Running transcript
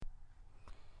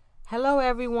Hello,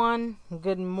 everyone.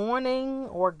 Good morning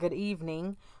or good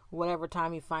evening, whatever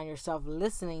time you find yourself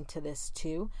listening to this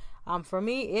to. For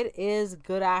me, it is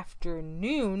good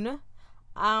afternoon.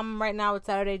 Right now it's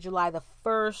Saturday, July the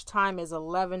 1st. Time is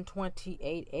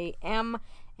 11:28 a.m.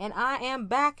 And I am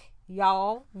back,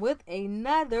 y'all, with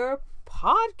another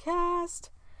podcast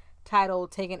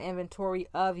titled Taking Inventory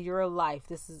of Your Life.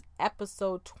 This is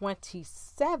episode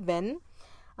 27.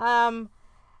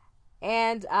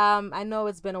 I know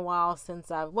it's been a while since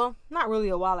not really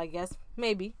a while, I guess,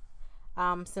 maybe,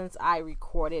 since I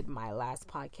recorded my last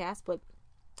podcast. But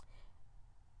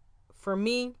for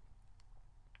me,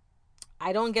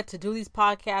 I don't get to do these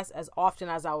podcasts as often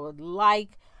as I would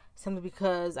like, simply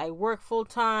because I work full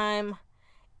time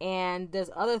and there's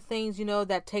other things,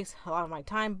 that takes a lot of my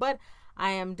time. But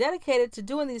I am dedicated to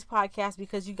doing these podcasts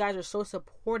because you guys are so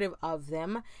supportive of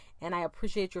them. And I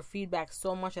appreciate your feedback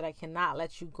so much that I cannot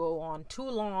let you go on too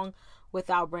long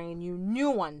without bringing you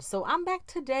new ones. So I'm back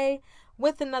today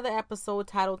with another episode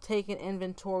titled Taking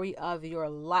Inventory of Your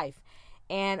Life.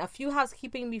 And a few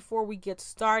housekeeping before we get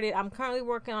started. I'm currently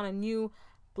working on a new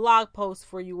blog post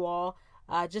for you all,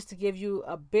 just to give you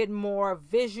a bit more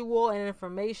visual and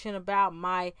information about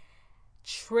my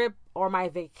trip or my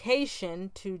vacation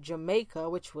to Jamaica,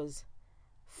 which was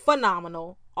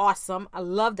phenomenal, awesome. I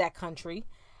love that country.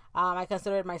 I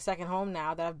consider it my second home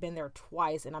now that I've been there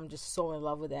twice, and I'm just so in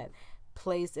love with that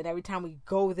place. And every time we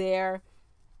go there,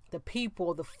 the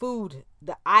people, the food,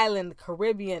 the island, the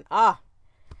Caribbean,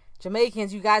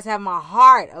 Jamaicans, you guys have my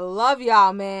heart. I love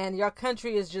y'all, man. Your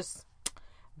country is just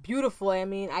beautiful. I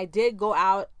mean, I did go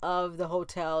out of the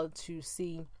hotel to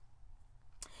see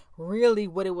really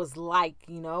what it was like,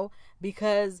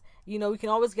 because, we can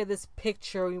always get this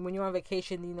picture when you're on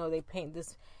vacation, they paint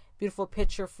this beautiful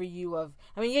picture for you of,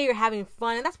 you're having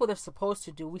fun, and that's what they're supposed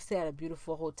to do. We stay at a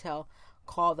beautiful hotel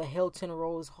called the Hilton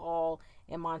Rose Hall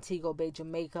in Montego Bay,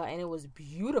 Jamaica, and it was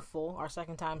beautiful. Our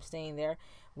second time staying there.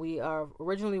 We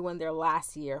originally went there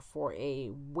last year for a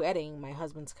wedding. My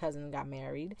husband's cousin got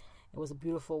married. It was a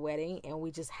beautiful wedding, and we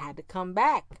just had to come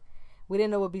back. We didn't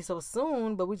know it would be so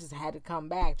soon, but we just had to come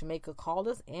back. Jamaica called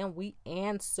us, and we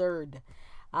answered.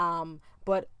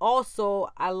 But also,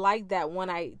 I like that when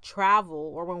I travel,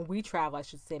 or when we travel, I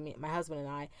should say, my husband and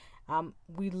I,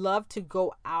 we love to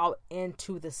go out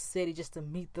into the city just to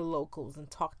meet the locals and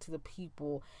talk to the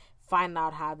people, find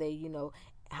out how they,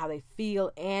 how they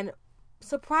feel. And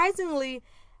surprisingly,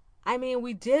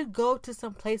 we did go to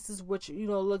some places which,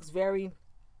 looks very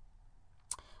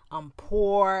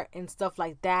poor and stuff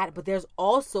like that. But there's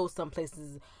also some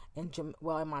places in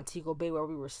Montego Bay where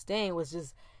we were staying was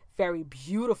just very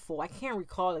beautiful. I can't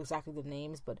recall exactly the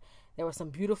names, but there were some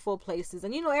beautiful places.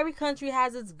 And every country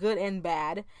has its good and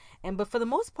bad. But for the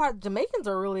most part, Jamaicans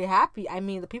are really happy.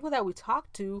 The people that we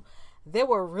talked to, they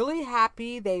were really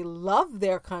happy. They love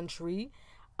their country.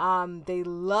 They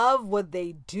love what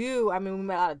they do. We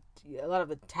met a lot of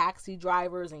the taxi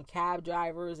drivers and cab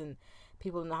drivers and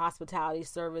people in the hospitality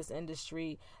service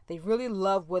industry. They really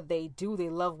love what they do. They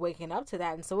love waking up to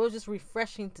that. And so it was just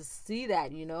refreshing to see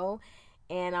that,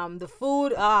 And the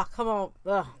food, come on,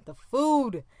 the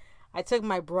food. I took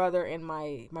my brother and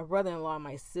my brother-in-law and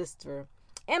my sister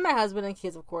and my husband and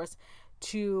kids, of course,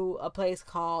 to a place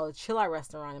called Chill Out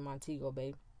Restaurant in Montego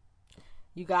Bay.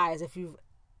 You guys, if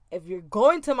you're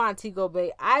going to Montego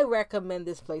Bay, I recommend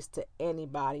this place to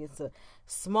anybody. It's a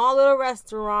small little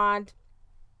restaurant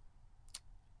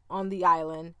on the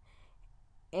island,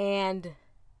 and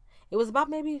it was about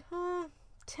maybe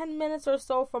 10 minutes or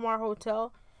so from our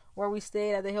hotel where we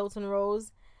stayed at the Hilton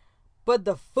Rose. But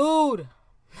the food,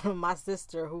 my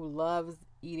sister, who loves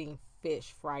eating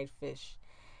fish, fried fish,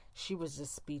 she was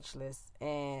just speechless.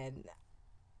 And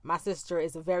my sister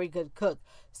is a very good cook,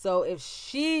 so if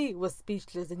she was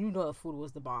speechless, then the food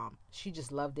was the bomb. She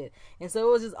just loved it. And so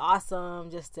it was just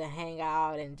awesome just to hang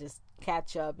out and just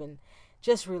catch up and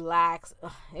just relax.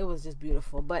 It was just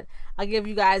beautiful. But I'll give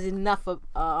you guys enough of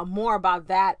more about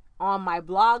that on my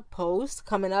blog post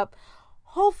coming up.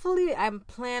 Hopefully, I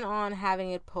plan on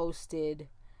having it posted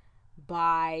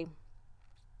by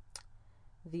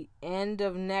the end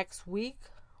of next week.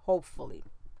 Hopefully.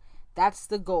 That's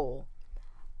the goal.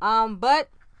 But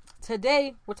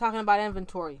today, we're talking about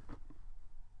inventory.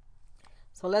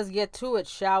 So let's get to it,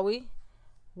 shall we?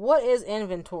 What is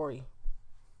inventory?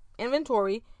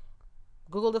 Inventory,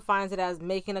 Google defines it as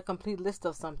making a complete list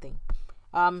of something.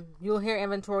 You'll hear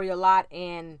inventory a lot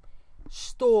in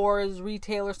stores.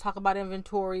 Retailers talk about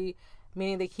inventory,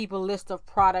 meaning they keep a list of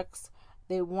products.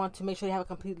 They want to make sure they have a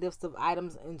complete list of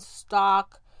items in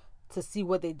stock to see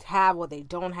what they have, what they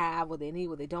don't have, what they need,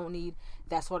 what they don't need,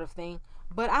 that sort of thing.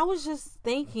 But I was just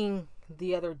thinking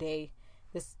the other day,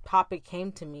 this topic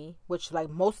came to me, which like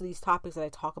most of these topics that I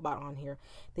talk about on here,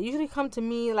 they usually come to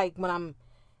me like when I'm,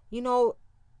 you know,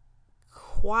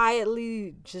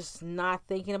 quietly just not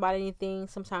thinking about anything.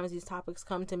 Sometimes these topics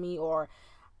come to me, or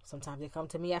sometimes they come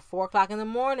to me at 4 o'clock in the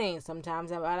morning.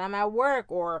 Sometimes I'm at work,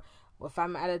 or if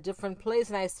I'm at a different place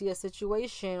and I see a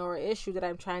situation or issue that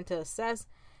I'm trying to assess,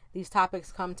 these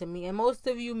topics come to me. And most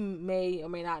of you may or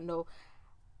may not know,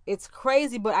 it's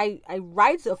crazy, but I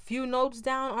write a few notes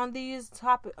down on these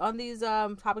topics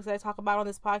that I talk about on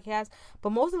this podcast,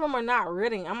 but most of them are not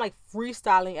written. I'm like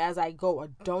freestyling as I go. I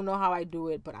don't know how I do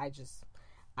it, but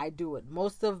I do it.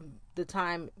 Most of the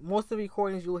time, most of the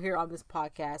recordings you'll hear on this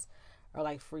podcast are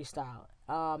like freestyle.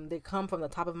 They come from the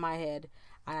top of my head,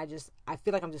 and I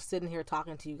feel like I'm just sitting here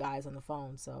talking to you guys on the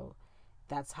phone. So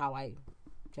that's how I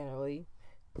generally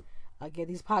get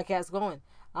these podcasts going.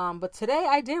 But today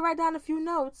I did write down a few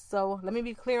notes, so let me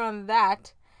be clear on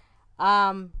that.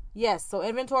 Yes, so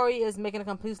inventory is making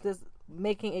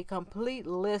a complete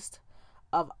list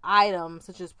of items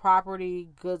such as property,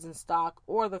 goods in stock,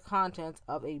 or the contents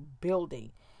of a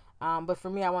building. But for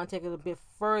me, I want to take it a bit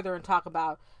further and talk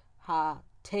about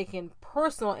taking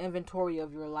personal inventory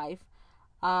of your life.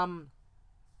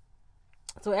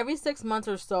 So every 6 months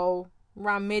or so,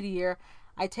 around mid-year,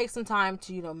 I take some time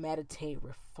to, meditate,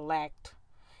 reflect.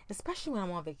 Especially when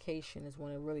I'm on vacation is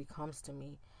when it really comes to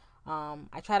me.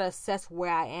 I try to assess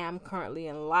where I am currently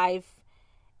in life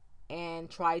and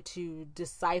try to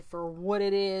decipher what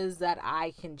it is that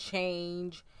I can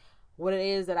change, what it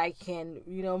is that I can,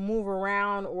 move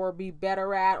around or be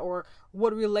better at, or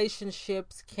what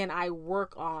relationships can I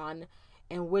work on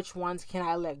and which ones can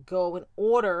I let go in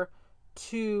order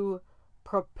to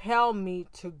propel me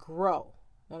to grow.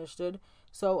 Understood?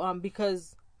 So,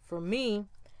 because for me,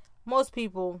 most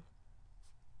people,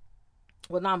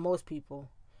 well, not most people,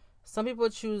 some people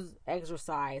choose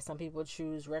exercise, some people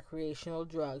choose recreational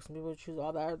drugs, some people choose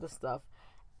all that other stuff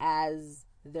as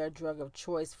their drug of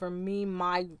choice. For me,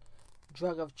 my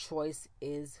drug of choice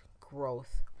is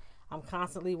growth. I'm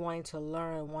constantly wanting to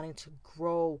learn, wanting to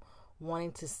grow,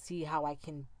 wanting to see how I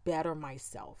can better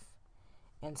myself.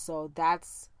 And so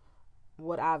that's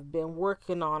what I've been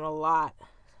working on a lot,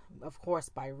 of course,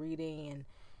 by reading and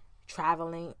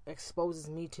traveling exposes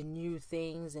me to new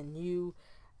things and new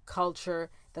culture.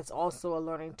 That's also a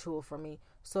learning tool for me.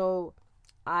 So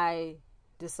I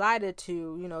decided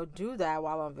to, do that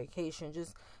while on vacation,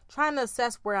 just trying to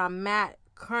assess where I'm at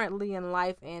currently in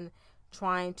life and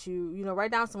trying to,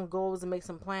 write down some goals and make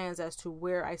some plans as to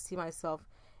where I see myself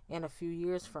in a few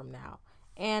years from now.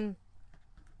 And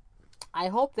I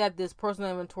hope that this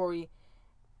personal inventory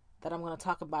that I'm going to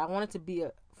talk about, I want it to be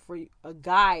a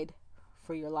guide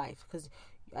for your life, because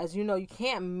as you know, you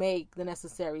can't make the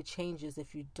necessary changes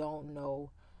if you don't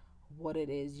know what it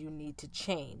is you need to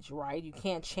change, right? You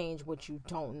can't change what you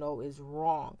don't know is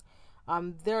wrong.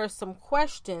 There are some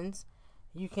questions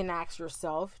you can ask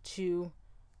yourself to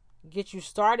get you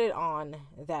started on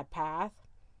that path.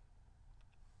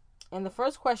 And the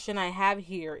first question I have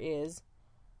here is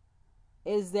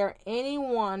there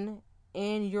anyone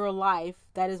in your life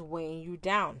that is weighing you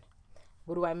down?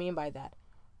 What do I mean by that?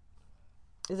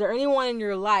 Is there anyone in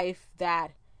your life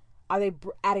that, are they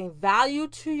adding value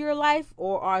to your life,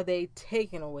 or are they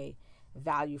taking away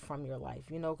value from your life?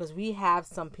 Because we have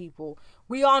some people,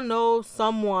 we all know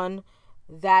someone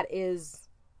that is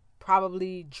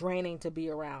probably draining to be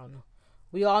around.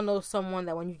 We all know someone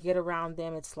that when you get around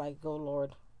them, it's like, oh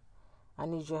Lord, I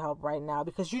need your help right now,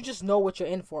 because you just know what you're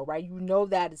in for, right? You know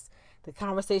that it's the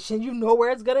conversation, you know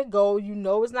where it's going to go, you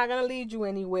know it's not going to lead you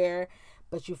anywhere,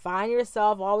 but you find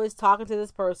yourself always talking to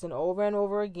this person over and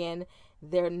over again.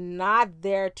 They're not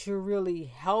there to really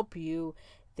help you.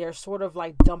 They're sort of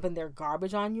like dumping their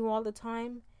garbage on you all the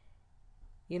time.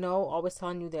 Always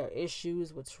telling you their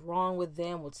issues, what's wrong with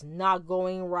them, what's not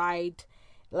going right.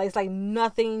 It's like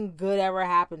nothing good ever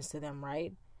happens to them,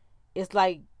 right? It's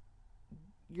like,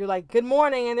 you're like, good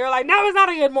morning, and they're like, no, it's not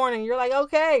a good morning. You're like,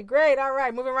 okay, great, all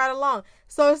right, moving right along.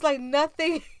 So it's like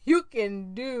nothing you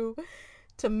can do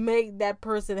to make that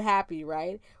person happy,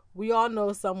 right? We all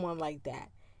know someone like that.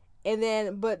 And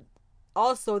then, but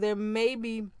also there may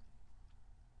be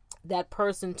that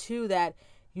person too that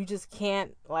you just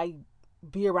can't like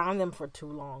be around them for too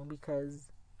long because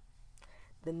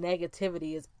the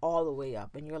negativity is all the way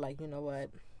up, and you're like, you know what?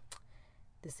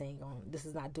 This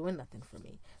is not doing nothing for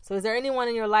me. So is there anyone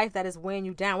in your life that is weighing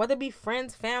you down? Whether it be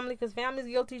friends, family, because family's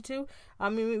guilty too. I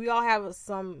mean, we all have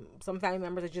some family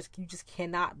members that you just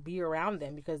cannot be around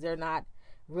them because they're not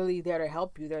really there to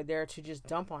help you. They're there to just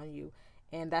dump on you,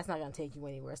 and that's not going to take you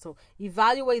anywhere. So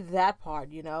evaluate that part,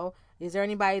 Is there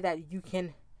anybody that you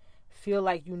can feel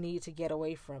like you need to get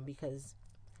away from because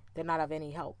they're not of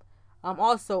any help.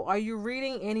 Also, are you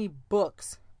reading any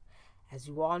books? As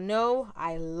you all know,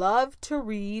 I love to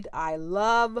read. I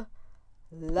love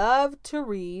to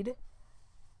read.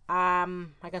 I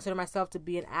consider myself to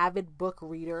be an avid book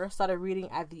reader. Started reading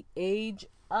at the age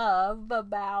of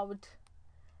about,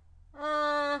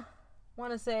 I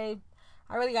want to say,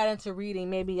 I really got into reading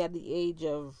maybe at the age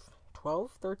of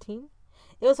 12, 13.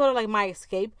 It was sort of like my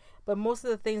escape, but most of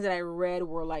the things that I read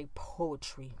were like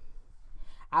poetry.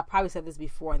 I probably said this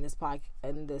before in this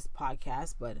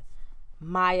podcast, but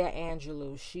Maya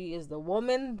Angelou, she is the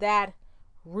woman that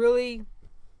really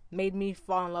made me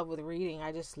fall in love with reading.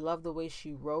 I just love the way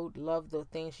she wrote, love the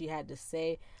things she had to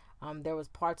say. There was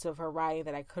parts of her writing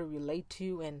that I could relate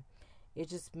to, and it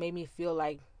just made me feel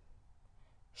like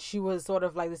she was sort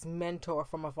of like this mentor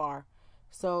from afar.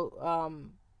 So,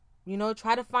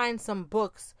 try to find some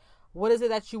books. What is it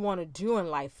that you want to do in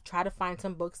life? Try to find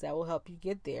some books that will help you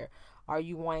get there. Are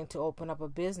you wanting to open up a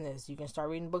business? You can start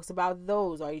reading books about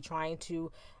those. Are you trying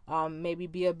to maybe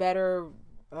be a better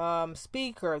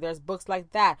speaker? There's books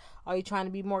like that. Are you trying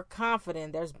to be more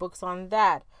confident? There's books on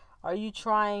that. Are you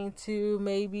trying to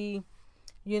maybe,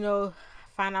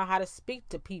 find out how to speak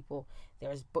to people?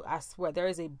 I swear, there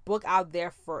is a book out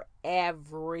there for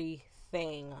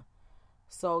everything.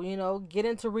 So, get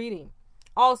into reading.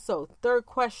 Also, third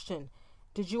question.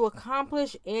 Did you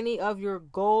accomplish any of your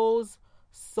goals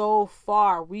so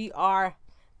far? We are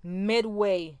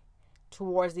midway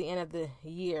towards the end of the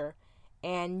year.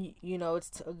 And,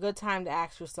 it's a good time to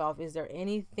ask yourself, is there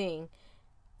anything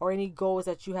or any goals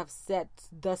that you have set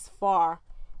thus far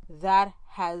that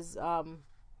has,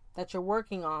 that you're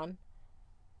working on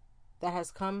that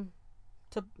has come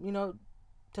to,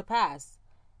 to pass?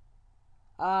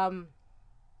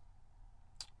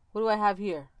 What do I have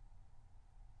here?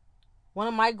 One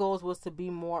of my goals was to be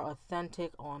more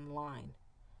authentic online.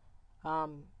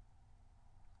 And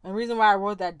the reason why I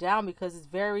wrote that down, because it's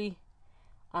very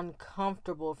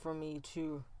uncomfortable for me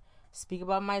to speak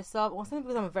about myself. Well, simply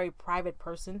because I'm a very private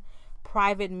person.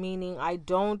 Private meaning I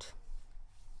don't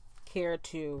care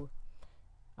to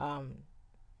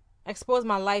expose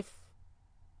my life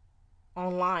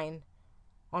online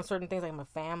on certain things like my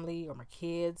family or my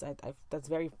kids. That's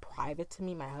very private to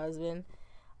me, my husband.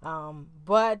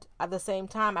 But at the same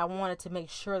time, I wanted to make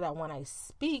sure that when I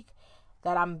speak,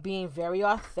 that I'm being very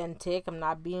authentic. I'm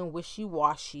not being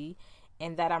wishy-washy,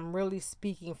 and that I'm really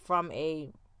speaking from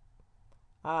a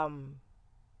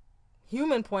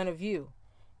human point of view.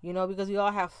 Because we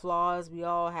all have flaws, we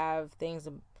all have things,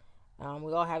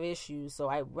 we all have issues.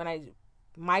 So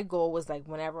my goal was like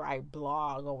whenever I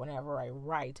blog or whenever I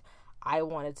write, I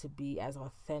wanted to be as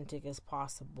authentic as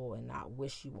possible and not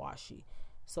wishy-washy.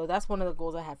 So that's one of the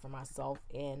goals I had for myself,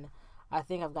 and I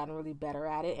think I've gotten really better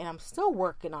at it, and I'm still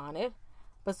working on it.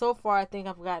 But so far, I think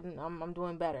I'm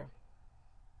doing better.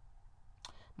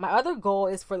 My other goal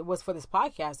was for this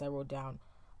podcast I wrote down.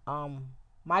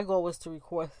 My goal was to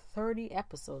record 30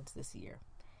 episodes this year,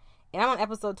 and I'm on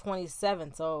episode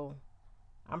 27, so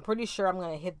I'm pretty sure I'm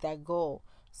going to hit that goal.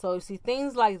 So you see,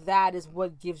 things like that is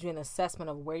what gives you an assessment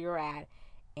of where you're at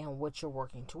and what you're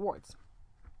working towards.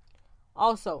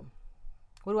 Also,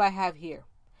 what do I have here?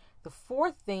 The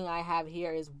fourth thing I have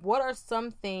here is, what are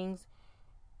some things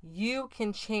you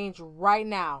can change right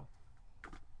now?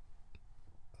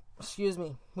 Excuse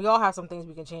me. We all have some things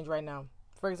we can change right now.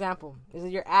 For example, is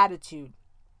it your attitude?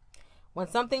 When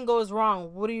something goes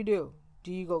wrong, what do?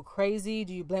 Do you go crazy?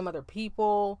 Do you blame other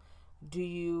people? Do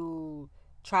you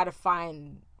try to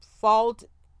find fault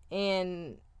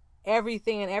in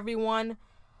everything and everyone?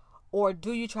 Or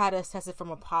do you try to assess it from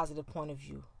a positive point of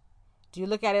view? Do you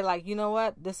look at it like, you know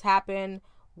what, this happened,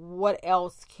 what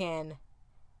else can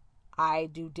I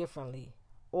do differently?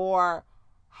 Or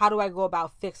how do I go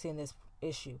about fixing this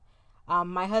issue?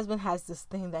 My husband has this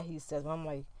thing that he says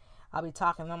when I'll be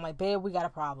talking and I'm like, babe, we got a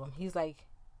problem. He's like,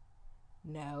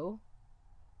 no,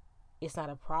 it's not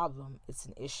a problem, it's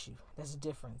an issue. There's a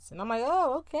difference. And I'm like,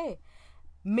 oh, okay.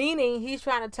 Meaning he's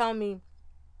trying to tell me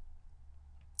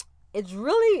it's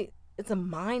a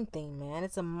mind thing, man.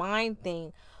 It's a mind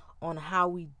thing on how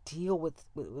we deal with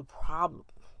problems,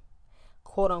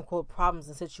 quote unquote problems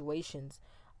and situations.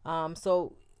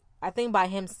 So I think by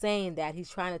him saying that, he's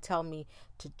trying to tell me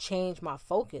to change my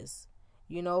focus,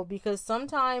 because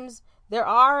sometimes there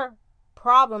are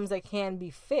problems that can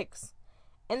be fixed,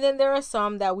 and then there are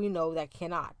some that we know that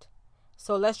cannot.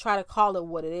 So let's try to call it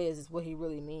what it is what he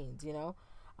really means,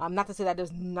 Not to say that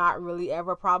there's not really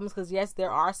ever problems, because yes,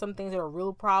 there are some things that are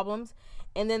real problems,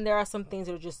 and then there are some things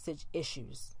that are just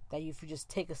issues that if you just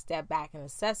take a step back and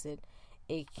assess it,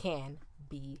 it can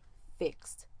be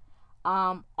fixed.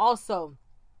 Also,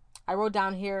 I wrote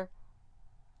down here,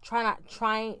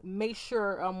 make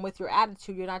sure with your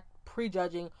attitude you're not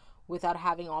prejudging without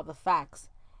having all the facts.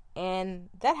 And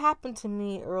that happened to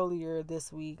me earlier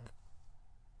this week.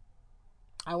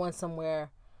 I went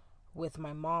somewhere with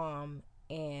my mom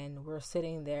and we're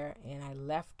sitting there and I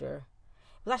left her.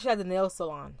 It was actually at the nail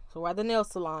salon. So we're at the nail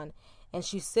salon and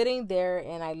she's sitting there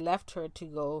and I left her to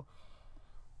go.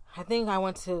 I think I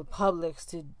went to Publix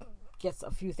to get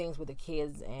a few things with the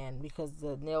kids, and because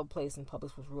the nail place in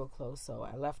Publix was real close, so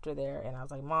I left her there and I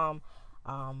was like, Mom,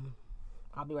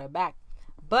 I'll be right back.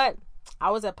 But I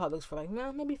was at Publix for like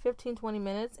maybe 15-20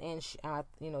 minutes, and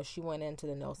she went into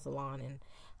the nail salon, and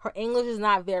her English is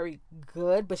not very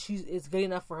good, but it's good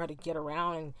enough for her to get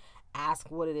around and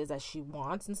ask what it is that she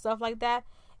wants and stuff like that.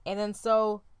 And then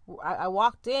so I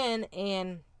walked in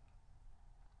and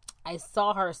I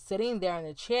saw her sitting there in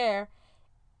the chair,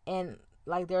 and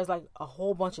like there's like a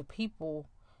whole bunch of people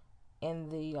in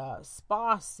the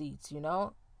spa seats,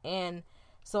 and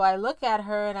so I look at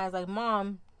her and I was like,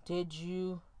 Mom, did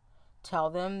you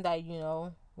tell them that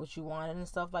what you wanted and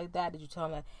stuff like that? Did you tell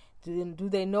them that? Do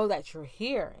they know that you're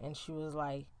here? And she was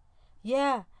like,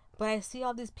 yeah, but I see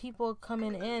all these people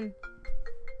coming in.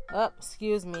 Oh,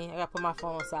 excuse me, I gotta put my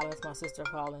phone on silence. My sister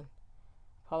calling.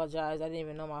 Apologize, I didn't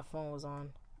even know my phone was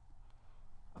on.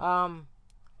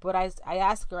 But I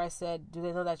asked her, I said, do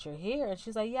they know that you're here? And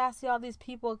she's like, yeah, I see all these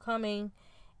people coming,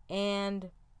 and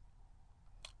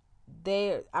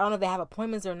I don't know if they have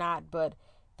appointments or not, but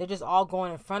they're just all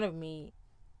going in front of me,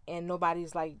 and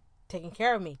nobody's like taking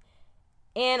care of me.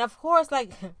 And of course,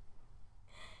 like,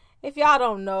 if y'all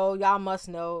don't know, y'all must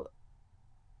know,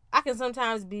 I can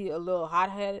sometimes be a little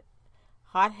hot-headed.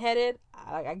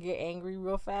 I get angry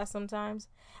real fast sometimes.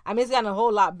 I mean, it's gotten a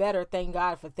whole lot better, thank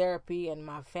God for therapy and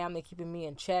my family keeping me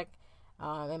in check,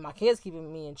 and my kids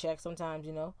keeping me in check sometimes,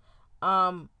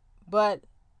 but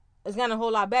it's gotten a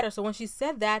whole lot better. So when she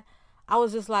said that, I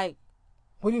was just like,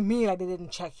 what do you mean like they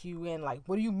didn't check you in? Like,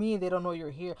 what do you mean they don't know you're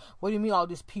here? What do you mean all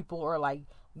these people are like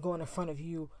going in front of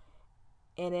you?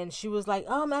 And then she was like, I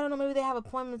don't know, maybe they have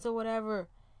appointments or whatever.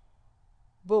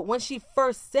 But when she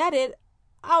first said it,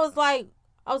 I was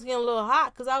getting a little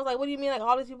hot, because I was like, what do you mean like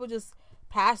all these people just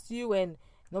passed you and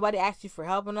nobody asked you for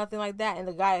help or nothing like that? And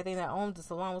the guy, I think, that owns the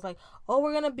salon was like, oh,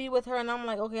 we're going to be with her. And I'm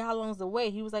like, okay, how long's the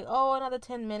wait? He was like, oh, another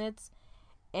 10 minutes.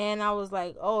 And I was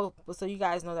like, oh, so you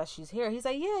guys know that she's here? He's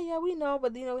like, yeah, we know,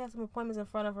 but we have some appointments in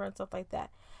front of her and stuff like that.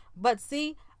 But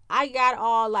see, I got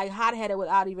all like hot-headed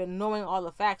without even knowing all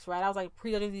the facts, right? I was like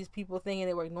prejudging these people, thinking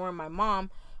they were ignoring my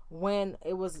mom, when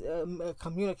it was a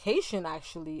communication,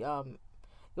 actually. It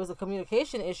was a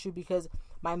communication issue, because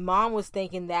my mom was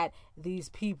thinking that these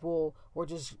people were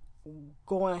just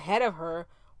going ahead of her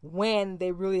when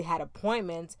they really had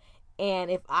appointments.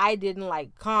 And if I didn't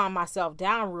like calm myself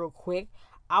down real quick,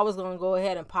 I was going to go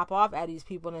ahead and pop off at these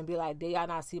people and be like, did y'all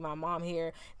not see my mom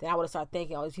here? Then I would have started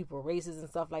thinking all these people are racist and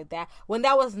stuff like that, when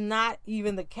that was not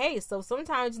even the case. So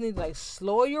sometimes you need to like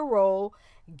slow your roll,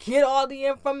 get all the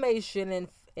information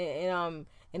in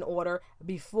order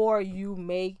before you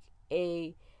make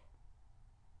a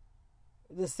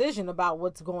decision about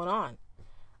what's going on.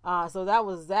 So that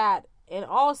was that. And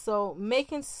also,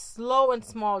 making slow and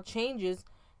small changes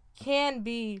can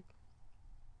be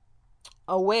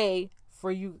a way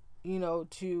for you,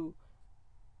 to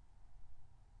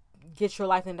get your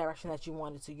life in the direction that you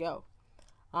want it to go.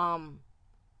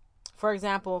 For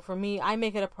example, for me, I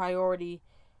make it a priority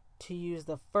to use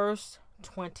the first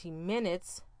 20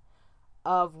 minutes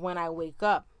of when I wake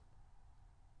up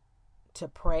to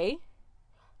pray,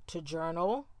 to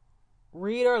journal,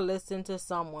 read or listen to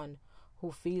someone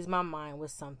who feeds my mind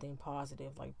with something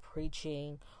positive, like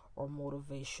preaching or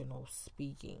motivational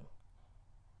speaking.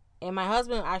 And my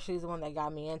husband actually is the one that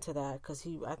got me into that, because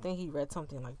I think he read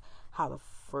something like how the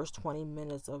first 20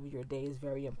 minutes of your day is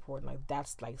very important. Like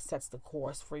that's like sets the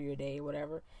course for your day,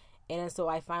 whatever. And then so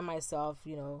I find myself,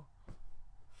 when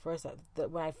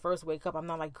I first wake up, I'm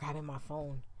not like grabbing my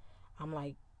phone. I'm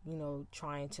like,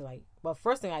 trying to like, well,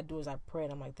 first thing I do is I pray,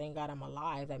 and I'm like, thank God I'm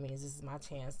alive. That means this is my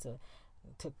chance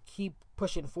to keep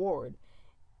pushing forward.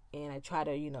 And I try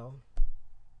to,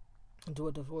 do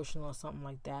a devotional or something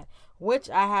like that, which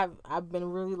I've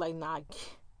been really like not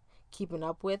keeping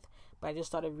up with, but I just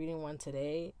started reading one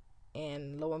today,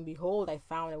 and lo and behold, I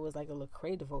found it was like a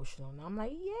Lecrae devotional, and I'm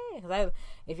like, yeah, because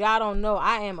if y'all don't know,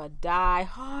 I am a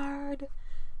die-hard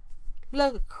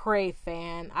Lecrae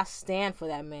fan. I stand for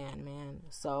that man.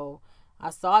 So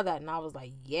I saw that and I was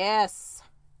like, yes,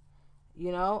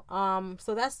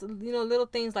 so that's, little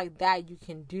things like that you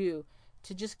can do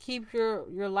to just keep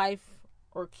your life,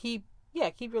 or keep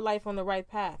your life on the right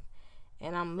path.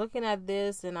 And I'm looking at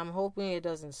this and I'm hoping it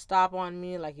doesn't stop on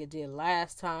me like it did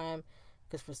last time.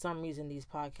 Because for some reason, these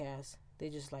podcasts, they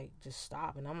just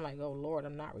stop. And I'm like, oh Lord,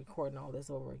 I'm not recording all this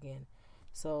over again.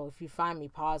 So if you find me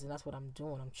pausing, that's what I'm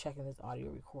doing. I'm checking this audio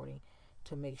recording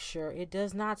to make sure it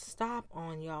does not stop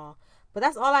on y'all. But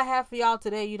that's all I have for y'all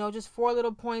today. Just 4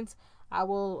 little points. I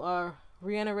will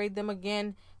reiterate them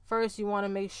again. First, you want to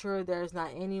make sure there's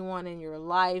not anyone in your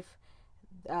life.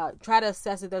 Try to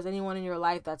assess if there's anyone in your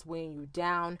life that's weighing you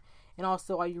down. And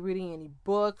also, are you reading any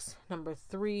books? Number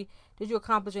 3, did you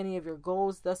accomplish any of your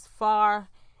goals thus far?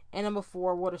 And number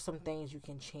 4, what are some things you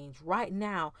can change right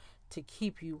now to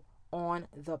keep you on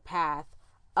the path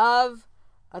of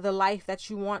the life that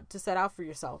you want to set out for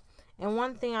yourself? And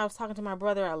one thing, I was talking to my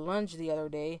brother at lunch the other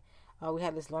day. We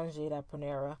had this lunch date at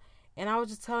Panera. And I was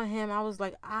just telling him, I was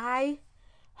like, I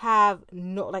have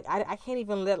no, I can't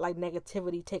even let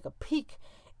negativity take a peek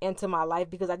into my life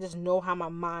because I just know how my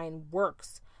mind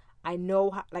works. I know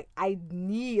how,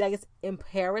 it's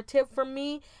imperative for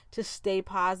me to stay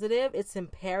positive. It's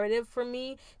imperative for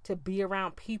me to be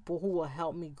around people who will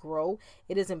help me grow.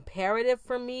 It is imperative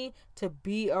for me to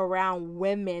be around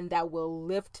women that will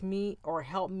lift me or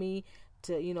help me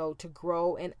to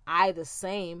grow. And I the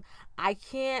same. I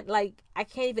can't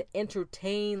even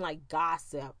entertain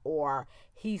gossip or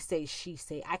he say, she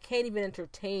say. I can't even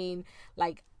entertain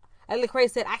like Lecrae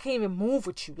said, I can't even move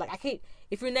with you. I can't,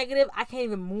 if you're negative, I can't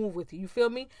even move with you. You feel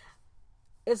me?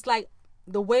 It's like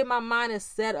the way my mind is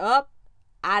set up,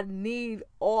 I need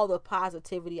all the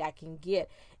positivity I can get.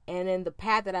 And in the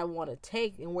path that I want to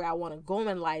take and where I want to go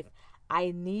in life,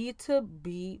 I need to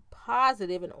be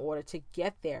positive in order to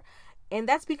get there. And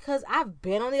that's because I've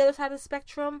been on the other side of the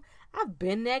spectrum. I've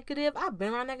been negative. I've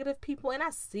been around negative people, and I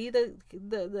see the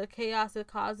chaos it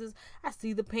causes. I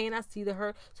see the pain. I see the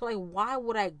hurt. So, why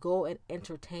would I go and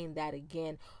entertain that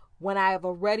again when I've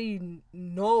already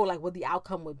know, what the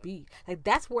outcome would be?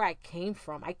 That's where I came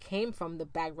from. I came from the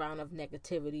background of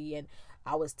negativity, and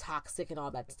I was toxic and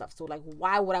all that stuff. So,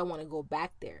 why would I want to go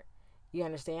back there? You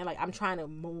understand? I'm trying to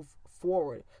move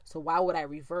forward. So why would I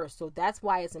reverse? So that's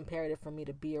why it's imperative for me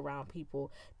to be around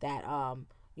people that,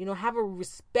 have a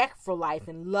respect for life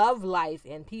and love life,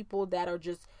 and people that are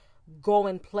just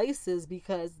going places,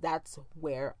 because that's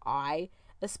where I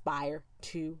aspire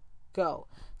to go.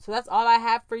 So that's all I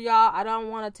have for y'all. I don't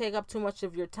want to take up too much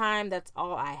of your time. That's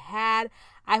all I had.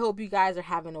 I hope you guys are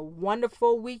having a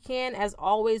wonderful weekend. As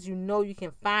always, you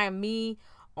can find me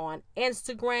on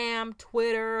Instagram,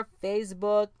 Twitter,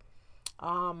 Facebook.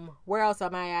 Where else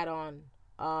am I at on?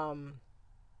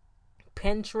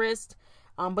 Pinterest.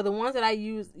 But the ones that I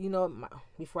use,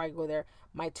 before I go there,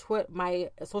 my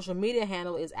social media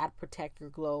handle is at Protect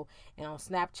Your Glow, and on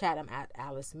Snapchat I'm at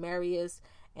Alice Marius.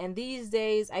 And these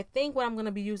days, I think what I'm going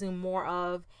to be using more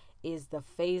of is the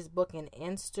Facebook and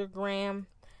Instagram.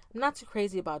 I'm not too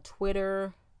crazy about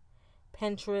Twitter,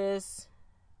 Pinterest,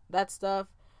 that stuff.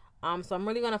 So I'm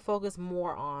really going to focus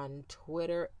more on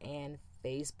Twitter and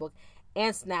Facebook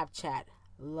and Snapchat.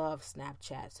 Love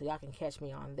Snapchat. So y'all can catch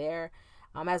me on there.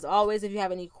 As always, if you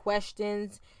have any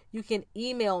questions, you can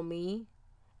email me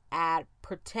at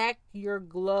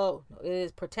protectyourglow. It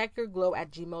is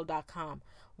protectyourglow@gmail.com.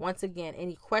 Once again,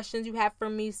 any questions you have for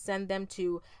me, send them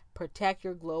to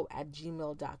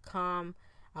protectyourglow@gmail.com.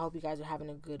 I hope you guys are having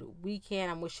a good weekend.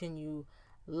 I'm wishing you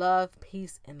love,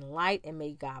 peace, and light, and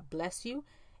may God bless you.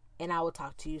 And I will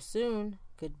talk to you soon.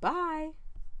 Goodbye.